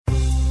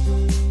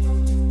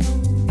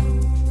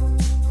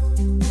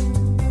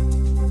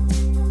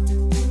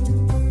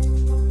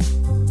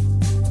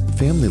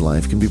family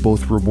life can be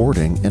both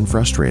rewarding and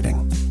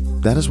frustrating.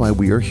 That is why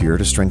we are here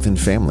to strengthen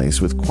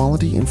families with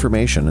quality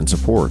information and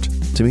support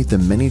to meet the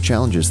many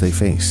challenges they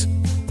face.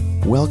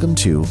 Welcome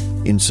to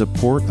In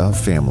Support of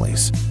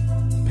Families.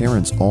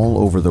 Parents all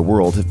over the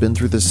world have been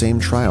through the same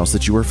trials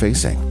that you are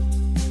facing.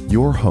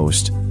 Your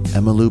host,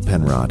 Emma Lou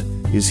Penrod,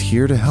 is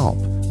here to help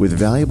with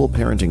valuable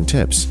parenting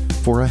tips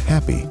for a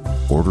happy,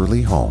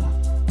 orderly home.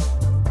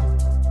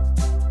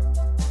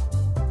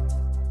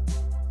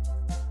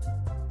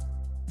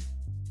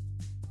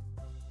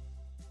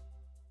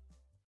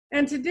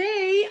 And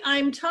today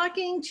I'm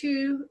talking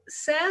to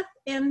Seth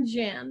and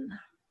Jen,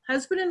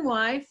 husband and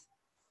wife.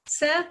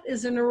 Seth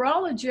is a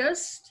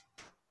neurologist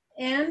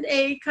and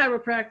a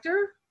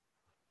chiropractor,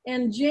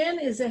 and Jen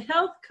is a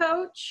health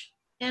coach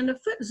and a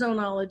foot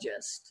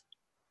zonologist.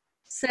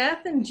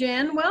 Seth and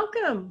Jen,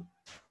 welcome.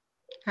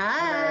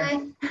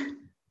 Hi.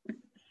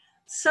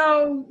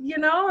 So,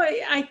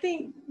 I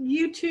think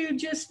you two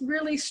just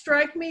really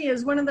strike me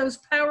as one of those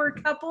power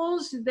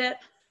couples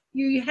that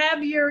you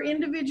have your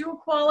individual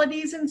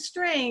qualities and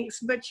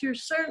strengths, but you're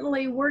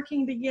certainly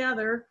working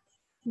together.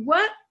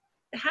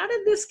 How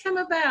did this come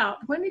about?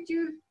 When did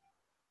you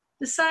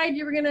decide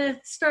you were going to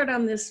start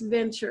on this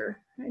venture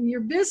and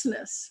your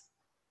business?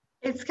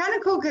 It's kind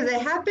of cool because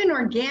it happened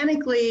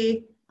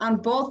organically on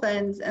both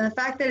ends, and the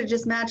fact that it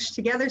just matched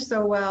together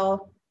so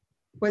well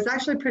was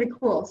actually pretty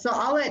cool. So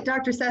I'll let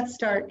Dr. Seth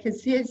start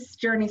because his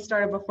journey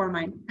started before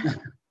mine.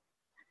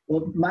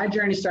 Well, my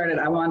journey started,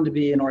 I wanted to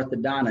be an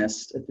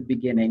orthodontist at the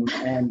beginning.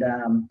 And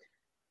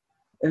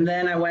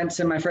then I went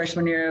to my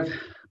freshman year of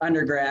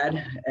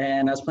undergrad,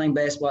 and I was playing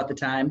baseball at the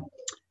time.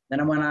 Then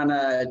I went on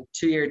a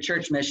 2-year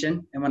church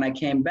mission. And when I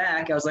came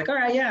back, I was like, all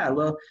right, yeah,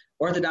 well,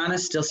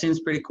 orthodontist still seems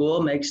pretty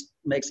cool. Make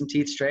some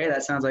teeth straight.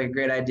 That sounds like a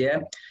great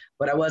idea.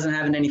 But I wasn't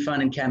having any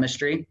fun in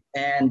chemistry.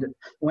 And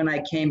when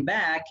I came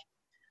back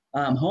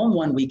home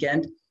one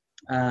weekend,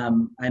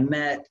 I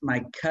met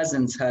my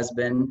cousin's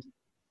husband,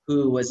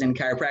 who was in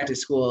chiropractic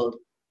school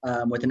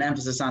with an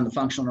emphasis on the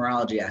functional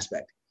neurology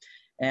aspect.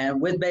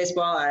 And with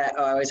baseball, I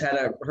always had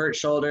a hurt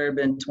shoulder,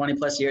 been 20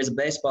 plus years of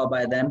baseball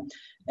by then.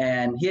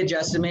 And he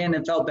adjusted me and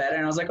it felt better.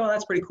 And I was like, oh,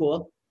 that's pretty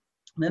cool.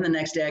 And then the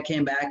next day I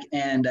came back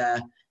and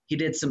he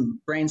did some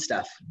brain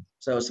stuff.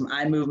 So some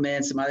eye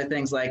movements, some other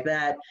things like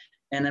that.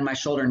 And then my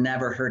shoulder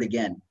never hurt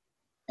again.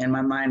 And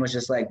my mind was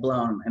just like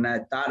blown. And I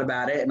thought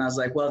about it and I was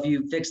like, well, if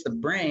you fix the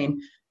brain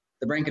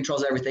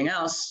controls everything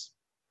else.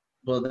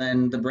 Well,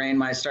 then the brain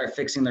might start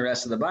fixing the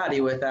rest of the body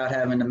without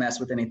having to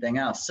mess with anything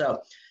else. So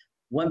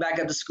went back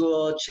up to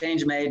school,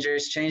 changed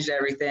majors, changed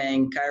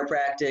everything,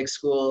 chiropractic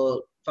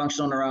school,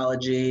 functional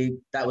neurology.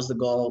 That was the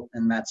goal.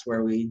 And that's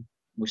where we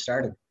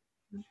started.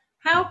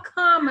 How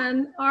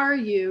common are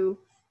you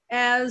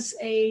as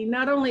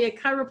not only a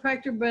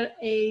chiropractor, but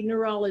a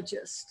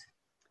neurologist?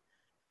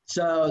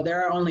 So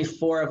there are only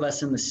 4 of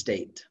us in the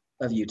state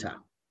of Utah.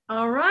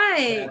 All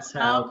right. That's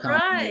how All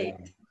right.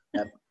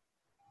 Yep.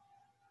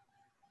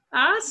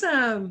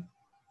 Awesome.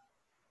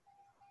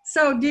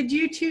 So did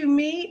you two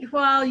meet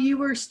while you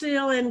were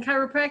still in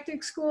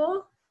chiropractic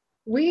school?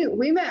 We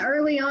met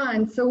early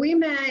on. So we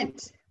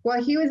met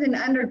while he was in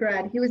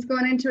undergrad. He was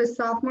going into his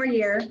sophomore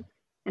year,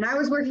 and I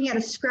was working at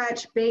a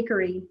scratch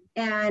bakery,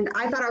 and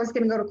I thought I was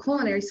going to go to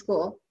culinary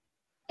school.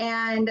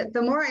 And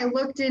the more I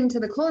looked into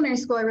the culinary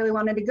school I really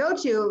wanted to go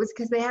to, it was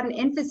because they had an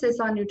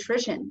emphasis on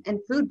nutrition and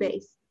food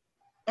base.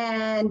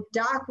 And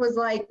Doc was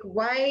like,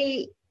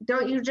 why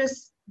don't you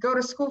just go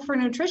to school for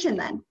nutrition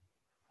then,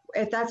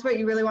 if that's what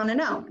you really want to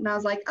know? And I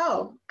was like,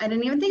 oh, I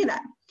didn't even think of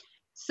that.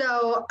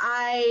 So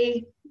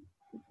I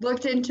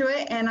looked into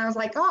it and I was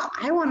like, oh,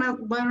 I want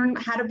to learn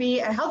how to be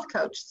a health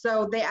coach.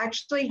 So they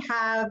actually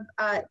have,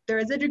 there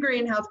is a degree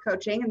in health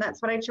coaching, and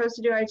that's what I chose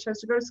to do. I chose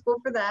to go to school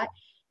for that.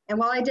 And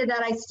while I did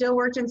that, I still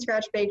worked in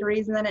scratch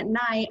bakeries. And then at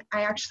night,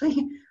 I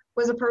actually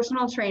was a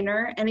personal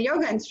trainer and a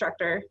yoga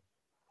instructor.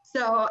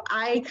 So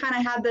I kind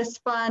of had this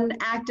fun,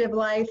 active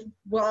life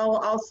while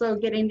also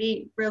getting to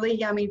eat really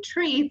yummy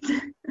treats.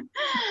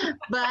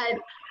 But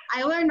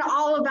I learned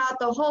all about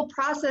the whole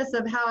process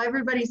of how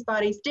everybody's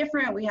body's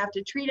different. We have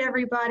to treat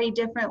everybody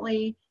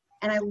differently.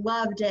 And I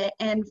loved it.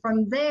 And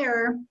from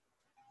there,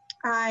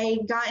 I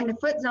got into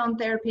foot zone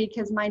therapy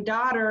because my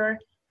daughter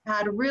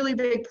had a really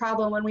big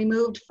problem when we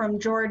moved from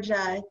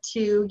Georgia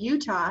to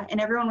Utah. And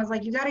everyone was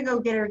like, you got to go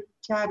get her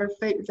to have her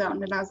foot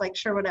zoned. And I was like,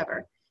 sure,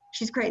 whatever.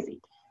 She's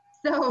crazy.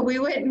 So we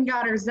went and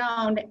got her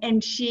zoned,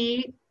 and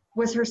she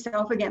was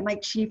herself again.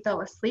 Like, she fell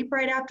asleep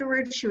right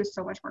afterwards. She was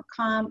so much more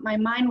calm. My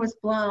mind was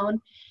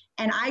blown.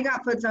 And I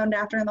got foot zoned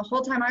after. And the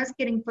whole time I was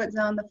getting foot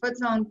zoned, the foot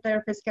zone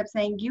therapist kept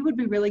saying, you would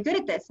be really good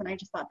at this. And I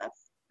just thought,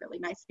 that's really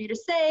nice of you to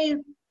say.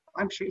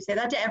 I'm sure you say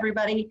that to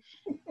everybody,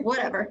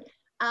 whatever.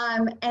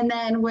 And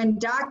then when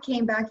Doc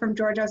came back from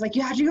Georgia, I was like,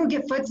 you have to go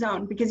get foot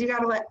zoned because you got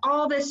to let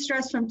all this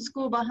stress from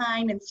school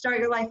behind and start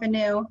your life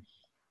anew.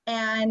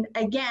 And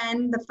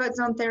again, the foot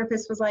zone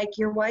therapist was like,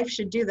 your wife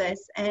should do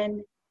this.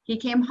 And he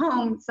came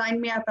home, signed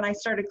me up, and I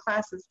started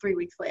classes 3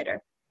 weeks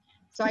later.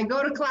 So I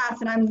go to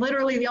class and I'm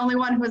literally the only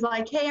one who was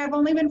like, hey, I've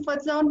only been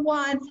foot zoned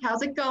once.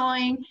 How's it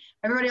going?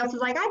 Everybody else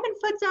is like, I've been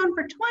foot zoned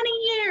for 20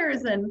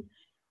 years. And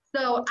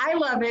so I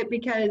love it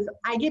because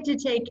I get to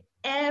take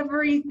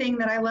everything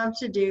that I love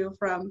to do,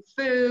 from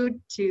food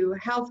to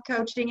health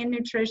coaching and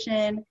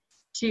nutrition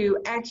to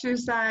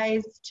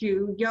exercise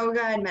to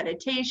yoga and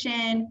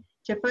meditation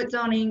to foot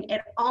zoning.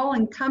 It all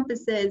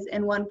encompasses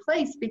in one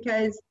place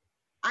because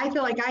I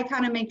feel like I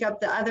kind of make up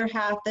the other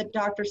half that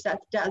Dr. Seth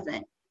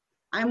doesn't.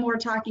 I'm more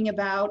talking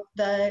about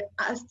the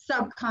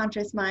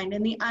subconscious mind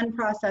and the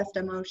unprocessed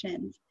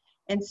emotions.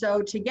 And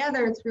so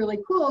together it's really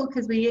cool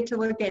because we get to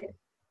look at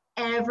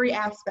every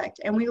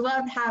aspect, and we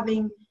love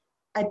having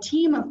a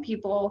team of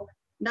people.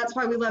 That's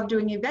why we love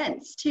doing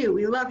events too.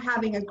 We love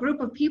having a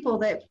group of people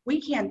that if we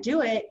can't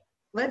do it,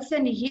 let's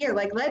send you here.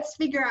 Like, let's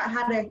figure out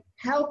how to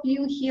help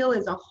you heal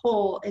as a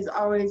whole is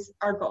always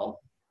our goal.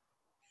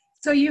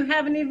 So you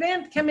have an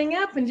event coming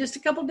up in just a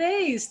couple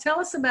days. Tell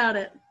us about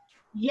it.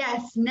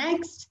 Yes,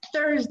 next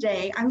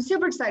Thursday. I'm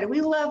super excited. We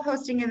love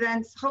hosting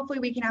events. Hopefully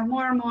we can have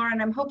more and more,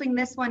 and I'm hoping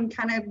this one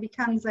kind of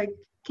becomes a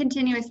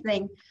continuous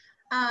thing.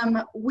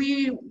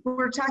 We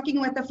were talking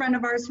with a friend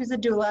of ours who's a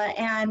doula,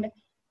 and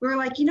we were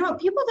like, you know,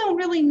 people don't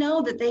really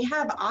know that they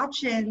have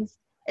options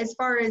as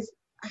far as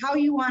how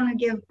you want to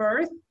give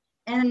birth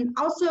and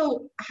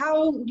also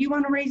how you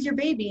want to raise your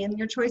baby and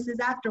your choices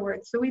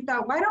afterwards. So we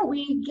thought, why don't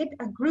we get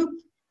a group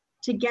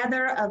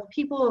together of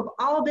people of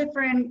all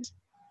different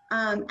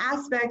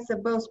aspects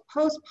of both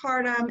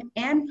postpartum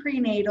and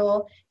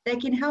prenatal that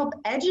can help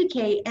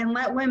educate and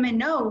let women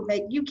know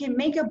that you can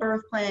make a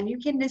birth plan, you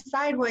can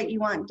decide what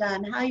you want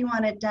done, how you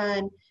want it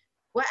done,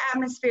 what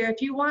atmosphere,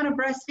 if you want to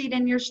breastfeed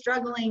and you're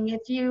struggling,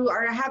 if you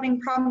are having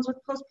problems with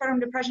postpartum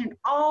depression,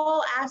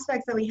 all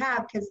aspects that we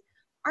have, because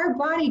our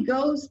body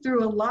goes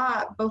through a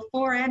lot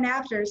before and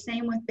after,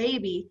 same with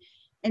baby.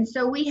 And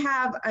so we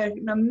have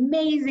an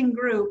amazing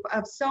group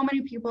of so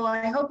many people.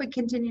 I hope it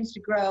continues to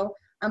grow.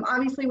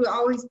 Obviously,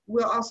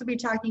 we'll also be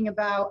talking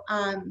about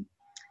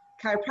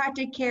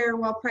chiropractic care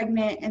while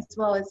pregnant, as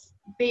well as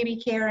baby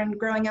care and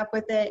growing up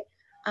with it.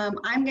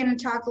 I'm going to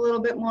talk a little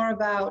bit more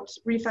about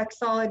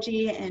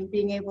reflexology and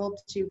being able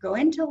to go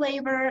into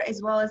labor,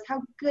 as well as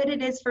how good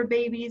it is for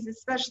babies,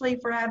 especially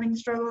for having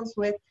struggles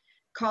with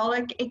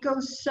colic. It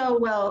goes so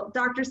well.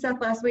 Dr.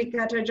 Seth last week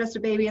got to adjust a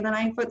baby, and then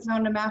I foot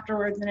zoned him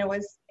afterwards, and it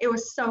was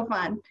so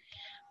fun.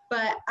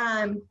 But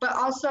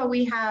also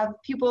we have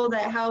people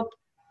that help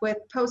with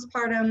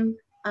postpartum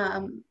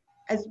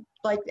as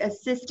like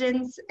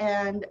assistance,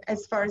 and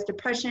as far as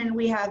depression,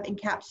 we have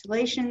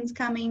encapsulations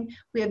coming.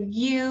 We have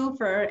you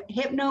for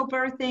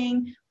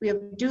hypnobirthing. We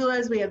have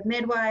doulas, we have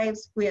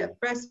midwives, we have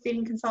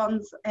breastfeeding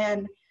consultants.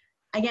 And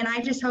again, I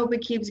just hope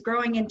it keeps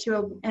growing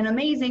into an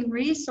amazing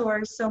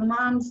resource so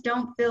moms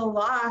don't feel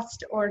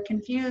lost or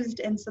confused,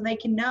 and so they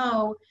can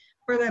know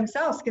for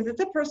themselves, because it's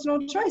a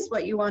personal choice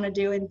what you want to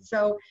do. And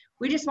so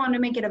we just wanted to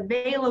make it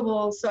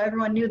available so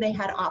everyone knew they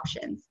had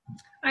options.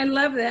 I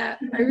love that.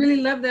 I really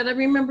love that. I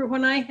remember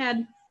when I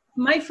had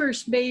my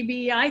first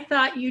baby, I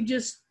thought you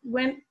just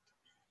went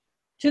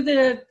to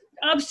the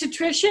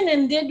obstetrician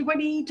and did what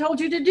he told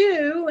you to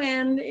do.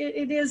 And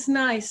it is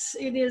nice.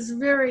 It is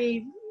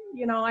very,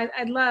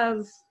 I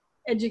love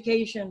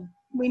education.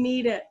 We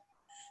need it.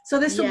 So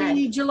this will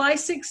be July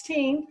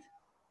 16th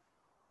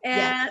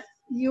at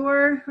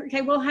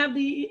we'll have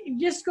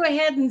just go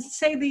ahead and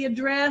say the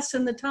address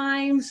and the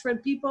times for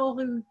people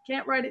who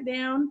can't write it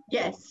down.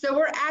 Yes, so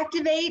we're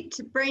Activate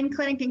Brain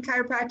Clinic and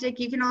Chiropractic.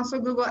 You can also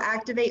Google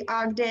Activate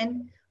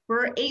Ogden.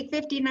 We're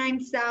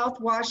 859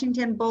 South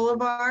Washington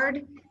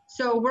Boulevard.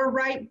 So we're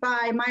right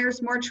by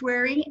Myers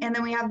Mortuary, and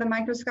then we have the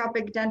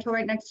microscopic dental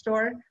right next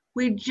door.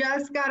 We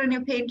just got a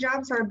new paint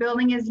job, so our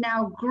building is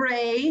now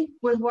gray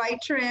with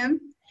white trim.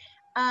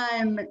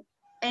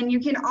 And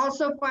you can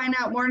also find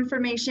out more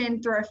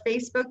information through our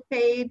Facebook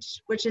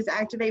page, which is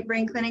Activate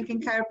Brain Clinic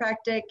and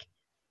Chiropractic.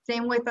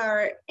 Same with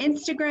our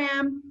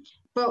Instagram.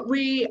 But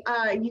you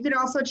can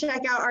also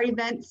check out our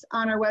events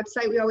on our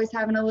website. We always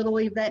have a little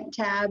event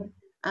tab.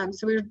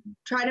 So we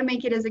try to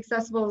make it as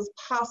accessible as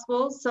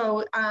possible.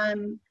 So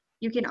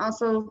you can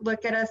also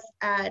look at us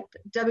at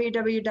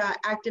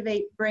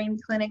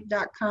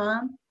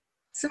www.activatebrainclinic.com.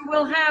 So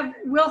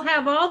we'll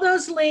have all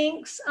those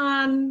links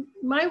on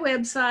my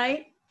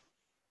website.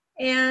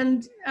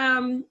 And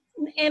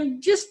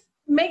just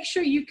make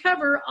sure you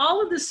cover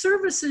all of the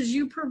services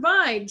you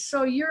provide.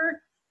 So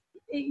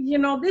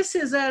this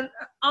is an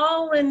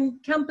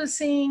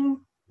all-encompassing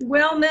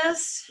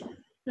wellness.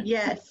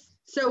 Yes.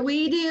 So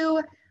we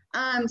do,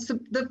 so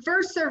the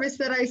first service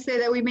that I say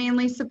that we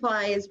mainly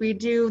supply is we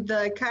do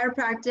the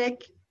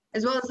chiropractic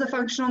as well as the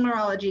functional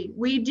neurology.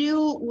 We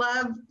do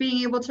love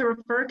being able to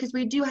refer, because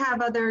we do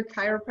have other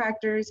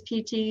chiropractors,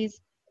 PTs,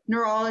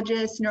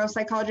 neurologists,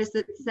 neuropsychologists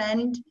that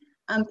send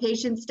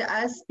patients to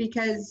us,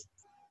 because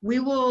we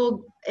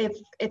will, if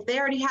they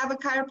already have a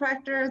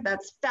chiropractor,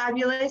 that's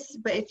fabulous.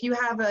 But if you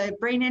have a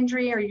brain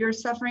injury or you're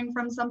suffering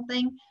from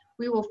something,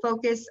 we will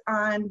focus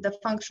on the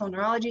functional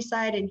neurology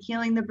side and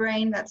healing the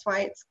brain. That's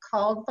why it's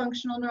called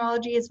functional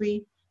neurology, as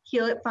we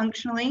heal it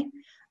functionally.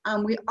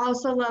 We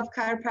also love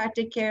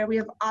chiropractic care. We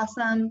have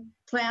awesome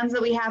plans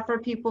that we have for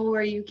people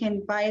where you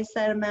can buy a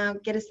set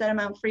amount, get a set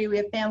amount free. We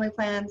have family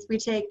plans. We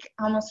take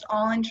almost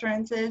all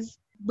insurances.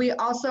 We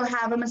also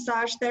have a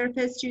massage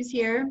therapist who's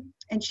here,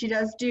 and she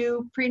does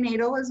do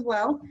prenatal as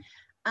well.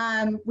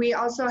 We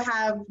also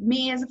have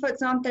me as a foot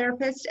zone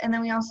therapist, and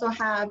then we also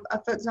have a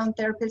foot zone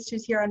therapist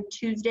who's here on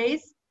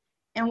Tuesdays.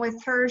 And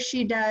with her,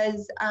 she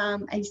does a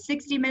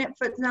 60-minute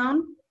foot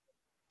zone,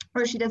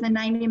 or she does a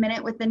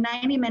 90-minute. With the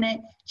 90-minute,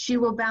 she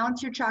will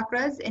balance your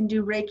chakras and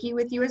do Reiki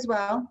with you as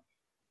well.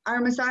 Our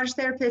massage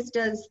therapist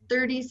does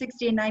 30,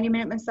 60, and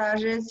 90-minute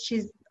massages.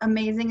 She's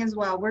amazing as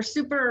well. We're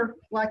super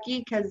lucky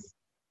because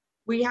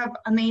we have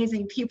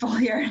amazing people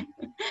here,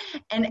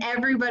 and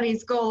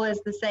everybody's goal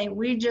is the same.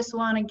 We just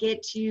want to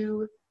get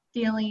you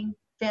feeling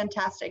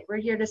fantastic. We're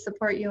here to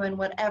support you in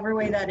whatever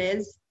way that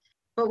is,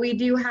 but we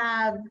do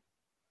have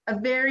a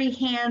very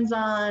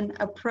hands-on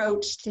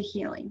approach to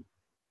healing.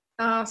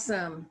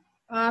 Awesome.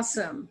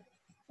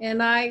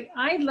 And I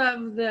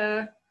love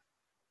the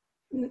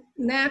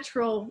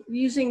natural,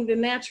 using the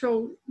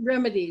natural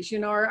remedies. You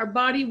know, our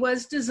body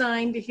was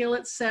designed to heal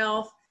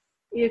itself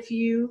if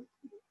you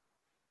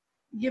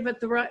give it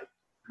the right,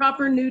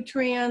 proper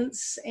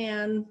nutrients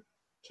and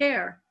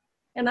care.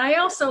 And I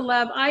also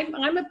love,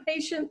 I'm a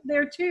patient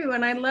there too,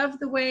 and I love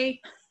the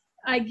way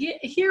I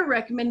hear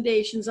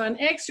recommendations on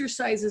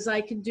exercises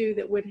I could do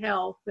that would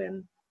help,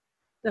 and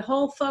the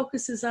whole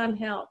focus is on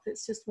health.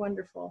 It's just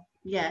wonderful.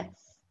 Yes,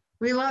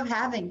 we love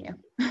having you.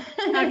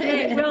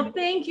 Okay, well,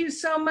 thank you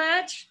so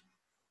much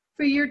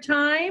for your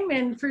time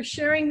and for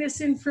sharing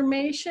this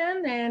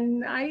information,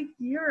 and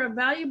you're a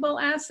valuable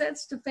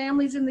assets to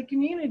families in the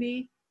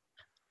community.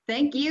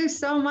 Thank you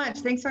so much.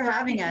 Thanks for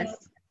having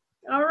us.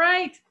 All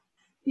right.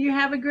 You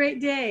have a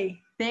great day.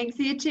 Thanks,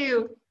 you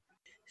too.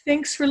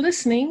 Thanks for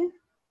listening.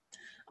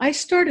 I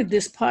started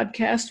this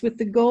podcast with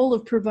the goal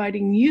of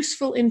providing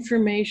useful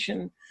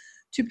information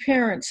to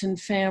parents and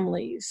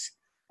families.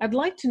 I'd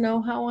like to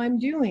know how I'm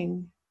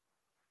doing.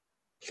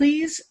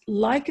 Please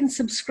like and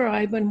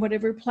subscribe on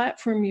whatever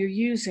platform you're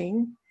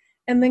using,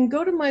 and then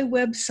go to my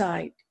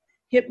website,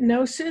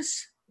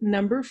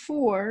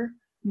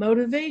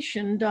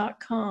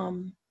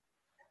 hypnosis4motivation.com.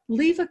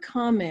 Leave a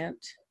comment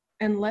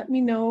and let me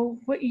know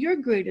what your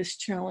greatest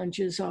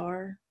challenges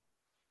are.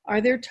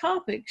 Are there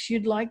topics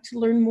you'd like to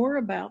learn more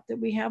about that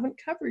we haven't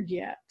covered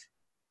yet?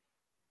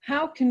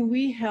 How can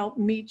we help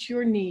meet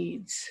your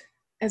needs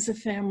as a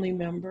family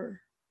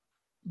member?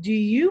 Do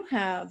you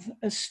have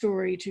a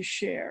story to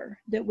share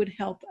that would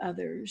help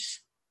others?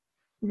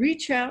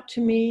 Reach out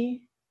to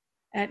me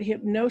at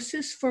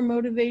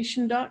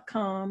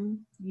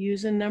hypnosis4motivation.com.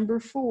 Use a number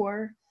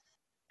 4.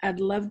 I'd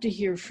love to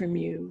hear from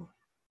you.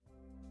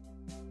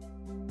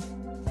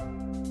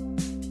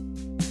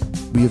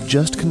 We have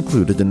just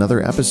concluded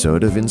another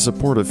episode of In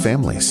Support of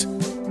Families.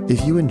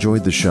 If you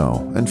enjoyed the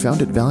show and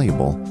found it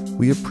valuable,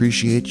 we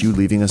appreciate you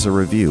leaving us a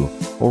review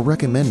or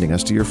recommending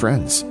us to your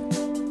friends.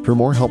 For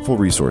more helpful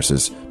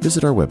resources,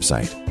 visit our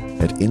website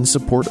at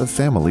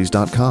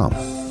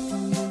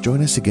insupportoffamilies.com.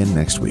 Join us again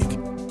next week,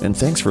 and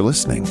thanks for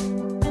listening.